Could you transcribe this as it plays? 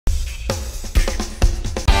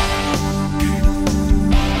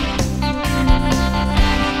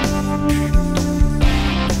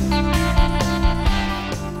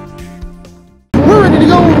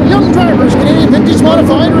Vintage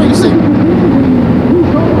Modified Racing.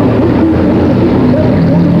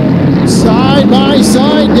 Side by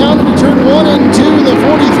side down into turn 1 and 2, the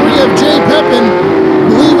 43 of Jay Pepin. I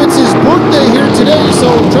believe it's his birthday here today, so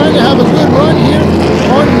trying to have a good run here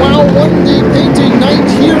on WOW One Day Painting Night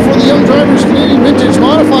here for the Young Drivers Canadian Vintage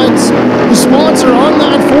Modifieds. The sponsor on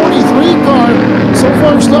that 43 car so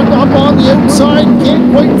far stuck up on the outside, can't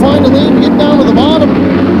quite find a lane to get down to the bottom.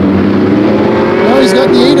 Now he's got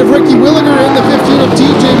the 8 of Ricky Willigar and the 15 of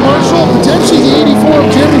TJ Marshall, potentially the 84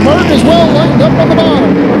 of Jeremy Martin as well, lined up on the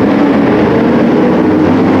bottom.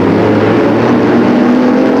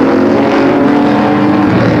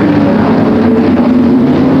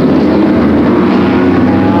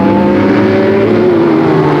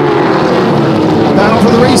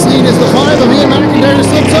 Lead as the 5 of Ian McIntyre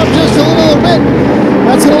slips up just a little bit.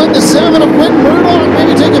 That's going to let the 7 of Quinton Murdoch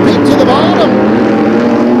maybe take a peek to the bottom.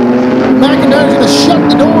 McIntyre's going to shut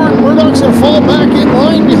the door and Murdoch's going to fall back in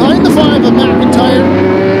line behind the 5 of McIntyre.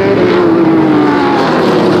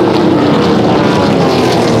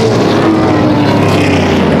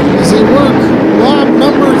 As they work lap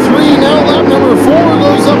number 3, now lap number 4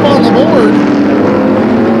 goes up on the board.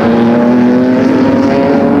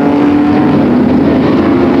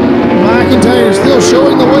 McIntyre still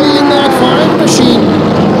showing the way in that 5 machine.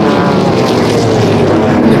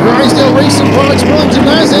 And the Drysdale Racing Products Burlington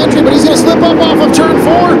last entry, but he's going to slip up off of turn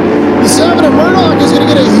 4. The 7 of Murdoch is going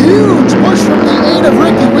to get a huge push from the 8 of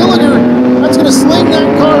Ricky Willigar. That's going to sling that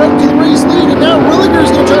car up to the race lead, and now Willigar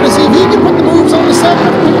is going to try to see if he can put the moves on the 7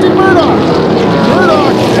 of Quinton Murdoch.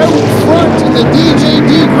 Murdoch out front in the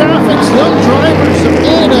DJD Graphics Young Drivers of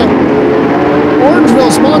Canada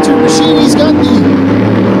Orangeville sponsored machine. He's got the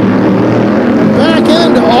back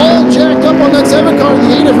end all jacked up on that 7 car.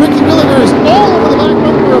 The 8 of Ricky Willigar is all over the back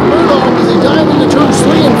bumper of Murdoch as they dive into turns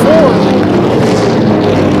 3 and 4.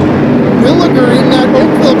 Willigar in that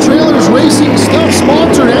Oakville Trailers Racing Stuff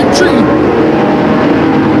sponsored entry.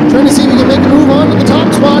 Trying to see if he can make a move on to the top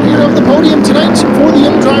spot here of the podium tonight for the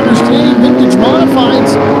Young Drivers Canadian Vintage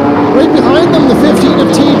Modifieds. Right behind them, the 15 of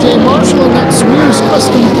TJ Marshall and that Swears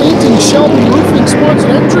Custom Painting Shelby Roofing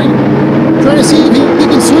sponsored entry. Trying to see if he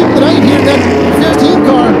can sweep the night here in that 15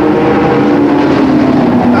 car.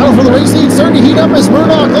 Battle for the race lead starting to heat up as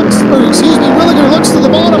Willigar looks to the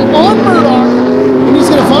bottom on Murdoch. And he's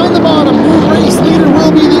going to find the bottom. New race leader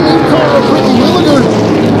will be the 8 car of Ricky Willigar.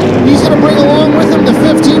 He's going to bring along with him the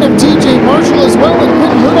 15 of TJ Marshall as well. And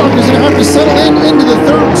Quinton Murdoch is going to have to settle into the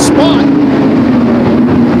 3rd spot.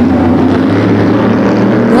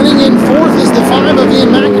 Running in 4th is the 5 of Ian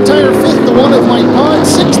McIntyre, 5th the 1 of Mike Pond,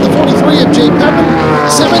 6th the 43 of Jay Pepin,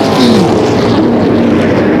 7th the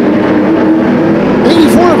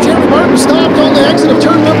 84 of Jeremy Martin stopped on the exit of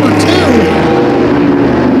turn number 2.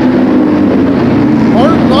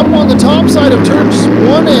 Martin up on the top side of turns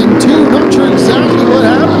 1 and 2, not sure exactly what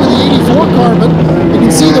happened to the 84 car, but you can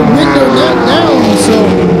see the window net down, so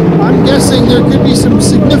I'm guessing there could be some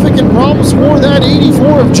significant problems for that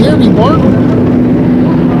 84 of Jeremy Martin.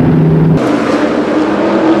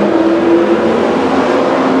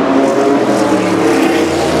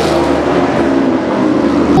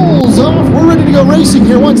 Off. We're ready to go racing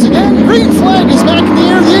here once again. Green flag is back in the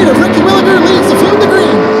air. The 8 of Ricky Willigar leads the field to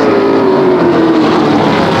green.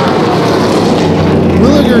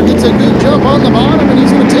 Willigar gets a good jump on the bottom, and he's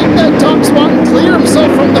going to take that top spot and clear himself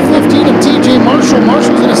from the 15 of TJ Marshall.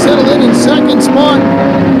 Marshall's going to settle in 2nd spot.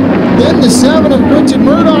 Then the 7 of Quinton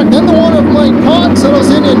Murdoch. Then the 1 of Mike Pond settles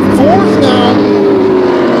in 4th now.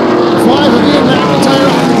 5 of Ian McIntyre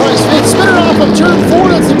off the price. Fifth spinner off of turn 4.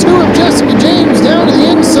 That's the 2 of Jessica James down to the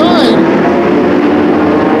inside.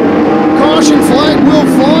 Caution flag will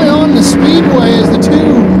fly on the speedway as the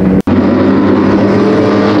 2.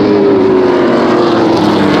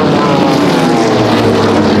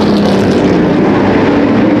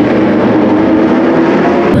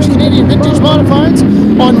 Canadian Vintage Modifieds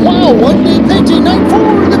on WOW One Day Painting Night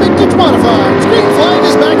for the Vintage Modifieds. Green flag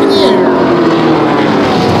is back in the air.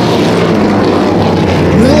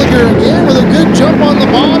 Willigar again with a good jump on the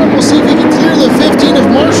bottom. We'll see if he can clear the 15 of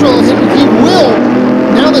Marshall. He will.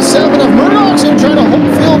 Now the 7 of Murdoch's going to try to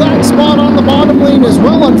fill that spot on the bottom lane as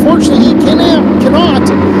well. Unfortunately, he cannot.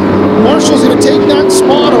 Marshall's going to take that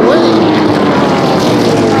spot away.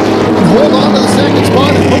 And hold on to the 2nd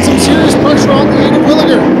spot and put some serious pressure on the 8 of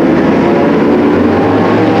Willigar.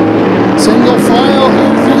 Single file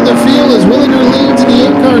here through the field as Willigar leads in the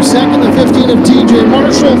 8 car, 2nd the 15 of TJ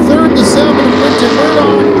Marshall, 3rd the 7 of Quinton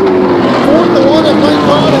Murdoch, 4th the 1 of Mike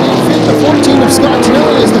Rod, and 5th the 14 of Scott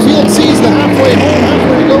Tonelli as the field sees the halfway home,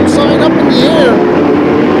 halfway to go sign up in the air.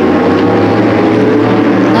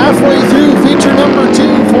 Halfway through feature number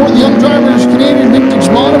 2 for the Young Drivers Canadian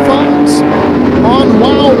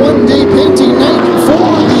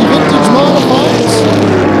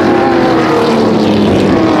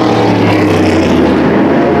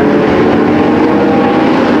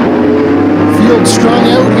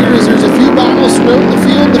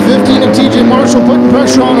Marshall putting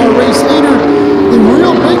pressure on our race leader. The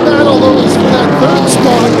real big battle, though, is for that third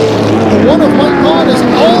spot. The one of Mike Pond is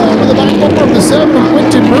all over the back bumper of the 7 of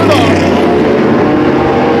Quinton Murdoch.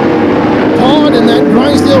 Pond in that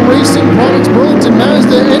Drysdale Racing Products Burlington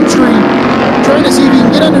Mazda entry, trying to see if he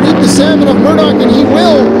can get underneath the 7 of Murdoch, and he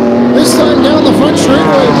will. This time down the front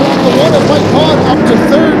straightaway, move the 1 of Mike Pond up to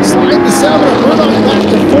 3rd, slide the 7 of Murdoch back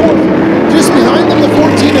to 4th. Just behind them, the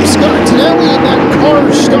 14 of Scott Tonelli in that Car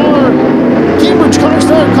Star, Cambridge Car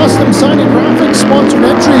Star Custom Signing Graphics sponsored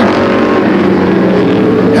entry.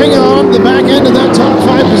 Hanging on to the back end of that top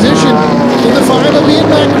 5 position. In the 5 of Ian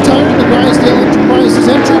McIntyre, the Drysdale Enterprises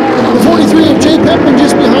entry. The 43 of Jay Pepin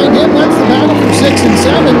just behind him. That's the battle for 6 and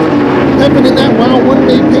 7. Pepin in that Wow One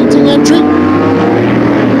Day Painting entry.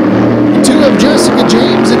 The 2 of Jessica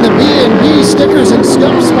James in the B&B Stickers and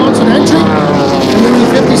Scuff sponsored entry. And then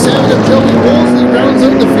the 57 of Joey Woolsey rounds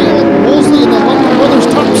out the field. Woolsey in the London Brothers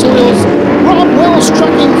Topsoils. Rob Wells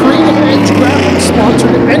Trucking Creative Edge Graphics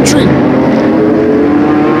sponsored entry.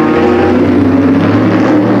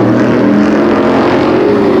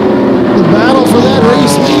 The battle for that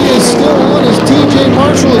race lead is still on as TJ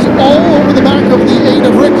Marshall is all over the back of the 8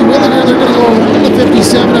 of Ricky Willigar. They're going to go around the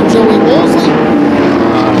 57 of Joey Woolsey.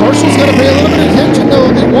 Marshall's got to pay a little bit of attention, though.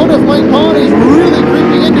 The 1 of Mike Pond is really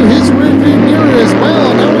creeping into his rearview mirror as well.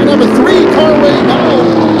 And now we're going to have a 3-car way battle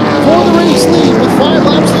for the race lead with 5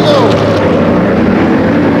 laps to go.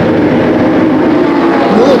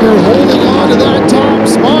 Willigar holding on to that top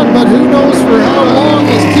spot, but who knows for how long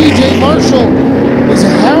as TJ Marshall is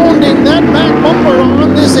hounding that back bumper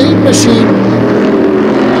on this 8 machine.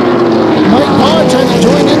 Mike Pond trying to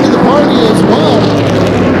join into the party as well.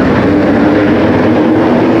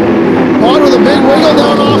 Pond with a big wiggle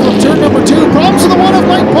down off of turn number 2. Problems with the 1 of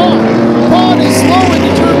Mike Pond. Pond is slow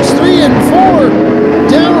into turns 3 and 4.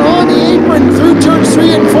 Down on the apron through turns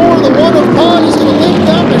 3 and 4. The 1 of Pond is going to limp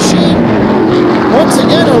that machine once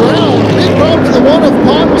again around. Big problem for the 1 of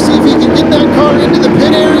Pond. We'll see if he can get that car into the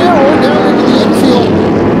pit area or down into the infield.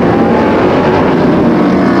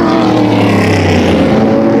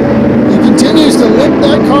 He continues to limp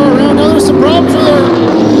that car around. Now there's some problems with our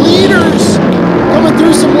leaders coming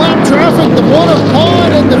through some lap traffic. The 1 of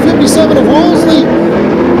Pond and the 57 of Woolsey.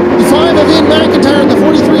 The 5 of Ian McIntyre and the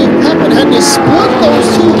 43 of Pepin had to split those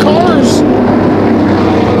 2 cars.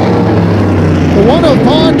 The 1 of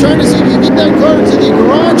Pond trying to see if he can get that car to the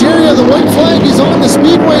garage area. The white flag is on the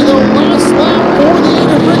speedway, though. Last lap for the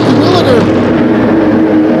 8 of Ricky Willigar.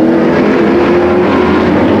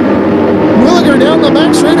 Willigar down the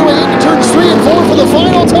back straightaway into turns 3 and 4 for the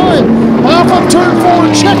final time. Off of turn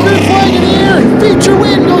 4, checkered flag in the air. Feature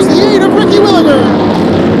win goes the 8 of Ricky Willigar.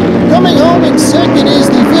 Coming home in second is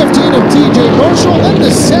the 15 of TJ Marshall, then the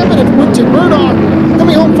 7 of Quinton Murdoch.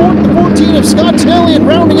 Coming home fourth, the 14 of Scott Tonelli, and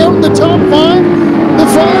rounding out in the top 5, the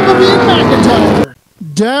 5 of Ian McIntyre.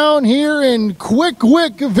 Down here in Quick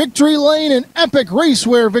Victory Lane, an epic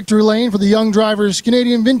racewear victory lane for the young drivers,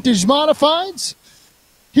 Canadian Vintage Modifieds.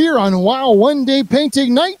 Here on Wow One Day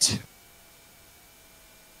Painting Night.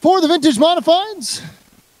 For the Vintage Modifieds.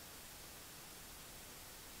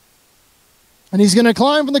 And he's going to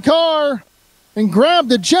climb from the car and grab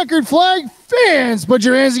the checkered flag. Fans, put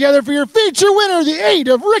your hands together for your feature winner, the 8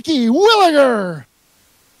 of Ricky Willigar.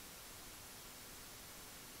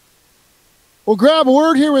 We'll grab a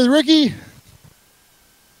word here with Ricky.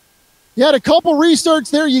 You had a couple restarts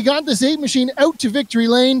there. You got this 8 machine out to victory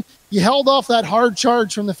lane. You held off that hard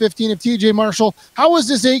charge from the 15 of TJ Marshall. How was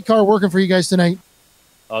this 8 car working for you guys tonight?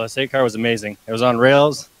 Oh, this 8 car was amazing. It was on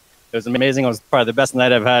rails. It was amazing. It was probably the best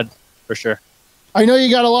night I've had, for sure. I know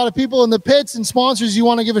you got a lot of people in the pits and sponsors you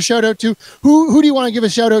want to give a shout out to. Who do you want to give a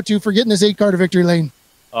shout out to for getting this 8 car to victory lane?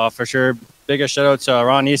 For sure. Biggest shout out to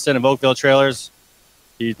Ron Easton of Oakville Trailers.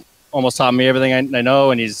 He almost taught me everything I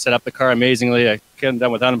know, and he's set up the car amazingly. I couldn't have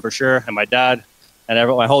done without him for sure. And my dad and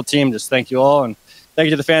my whole team, just thank you all. And thank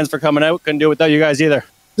you to the fans for coming out. Couldn't do it without you guys either.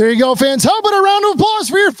 There you go, fans. How about a round of applause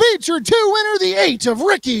for your feature 2 winner, the 8 of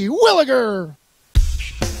Ricky Willigar?